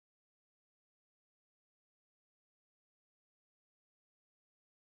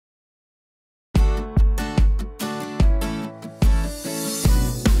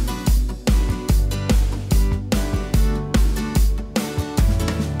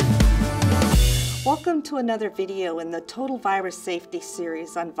Welcome to another video in the Total Virus Safety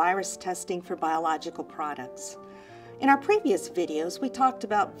series on virus testing for biological products. In our previous videos, we talked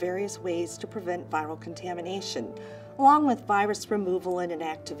about various ways to prevent viral contamination, along with virus removal and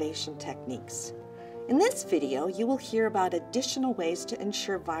inactivation techniques. In this video, you will hear about additional ways to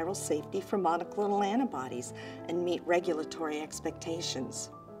ensure viral safety for monoclonal antibodies and meet regulatory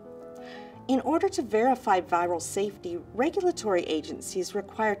expectations. In order to verify viral safety, regulatory agencies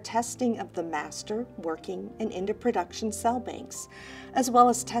require testing of the master, working, and end-of-production cell banks, as well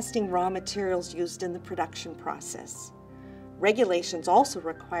as testing raw materials used in the production process. Regulations also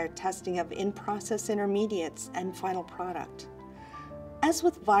require testing of in-process intermediates and final product. As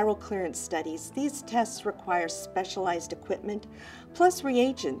with viral clearance studies, these tests require specialized equipment, plus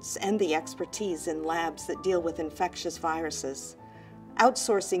reagents and the expertise in labs that deal with infectious viruses.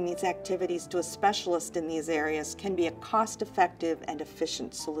 Outsourcing these activities to a specialist in these areas can be a cost-effective and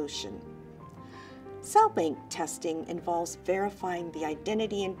efficient solution. Cell bank testing involves verifying the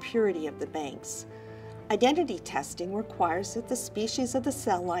identity and purity of the banks. Identity testing requires that the species of the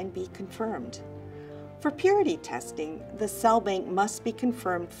cell line be confirmed. For purity testing, the cell bank must be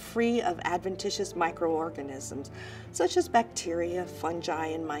confirmed free of adventitious microorganisms, such as bacteria, fungi,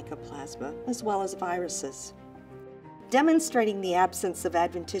 and mycoplasma, as well as viruses. Demonstrating the absence of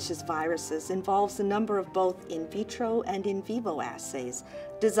adventitious viruses involves a number of both in vitro and in vivo assays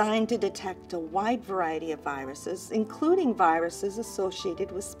designed to detect a wide variety of viruses, including viruses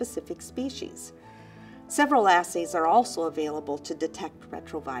associated with specific species. Several assays are also available to detect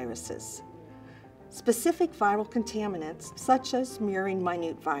retroviruses. Specific viral contaminants, such as murine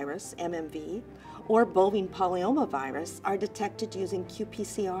minute virus, MMV, or bovine polyomavirus, are detected using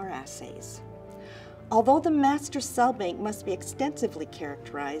qPCR assays. Although the master cell bank must be extensively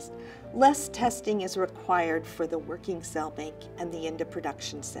characterized, less testing is required for the working cell bank and the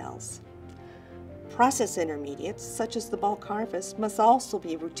end-of-production cells. Process intermediates, such as the bulk harvest, must also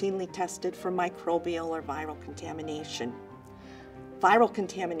be routinely tested for microbial or viral contamination. Viral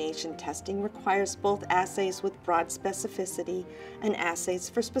contamination testing requires both assays with broad specificity and assays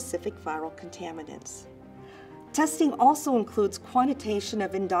for specific viral contaminants. Testing also includes quantitation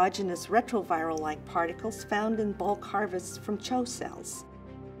of endogenous retroviral-like particles found in bulk harvests from CHO cells.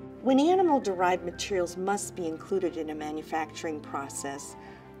 When animal-derived materials must be included in a manufacturing process,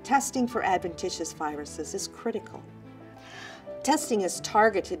 testing for adventitious viruses is critical. Testing is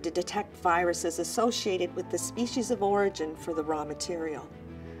targeted to detect viruses associated with the species of origin for the raw material.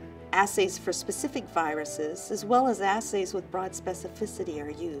 Assays for specific viruses, as well as assays with broad specificity, are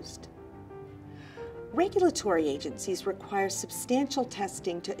used. Regulatory agencies require substantial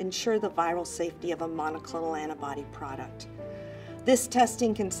testing to ensure the viral safety of a monoclonal antibody product. This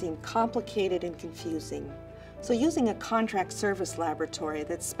testing can seem complicated and confusing, so using a contract service laboratory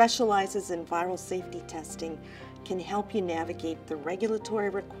that specializes in viral safety testing can help you navigate the regulatory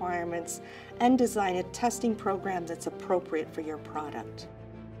requirements and design a testing program that's appropriate for your product.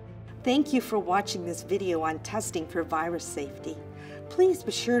 Thank you for watching this video on testing for virus safety. Please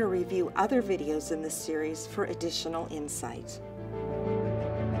be sure to review other videos in this series for additional insight.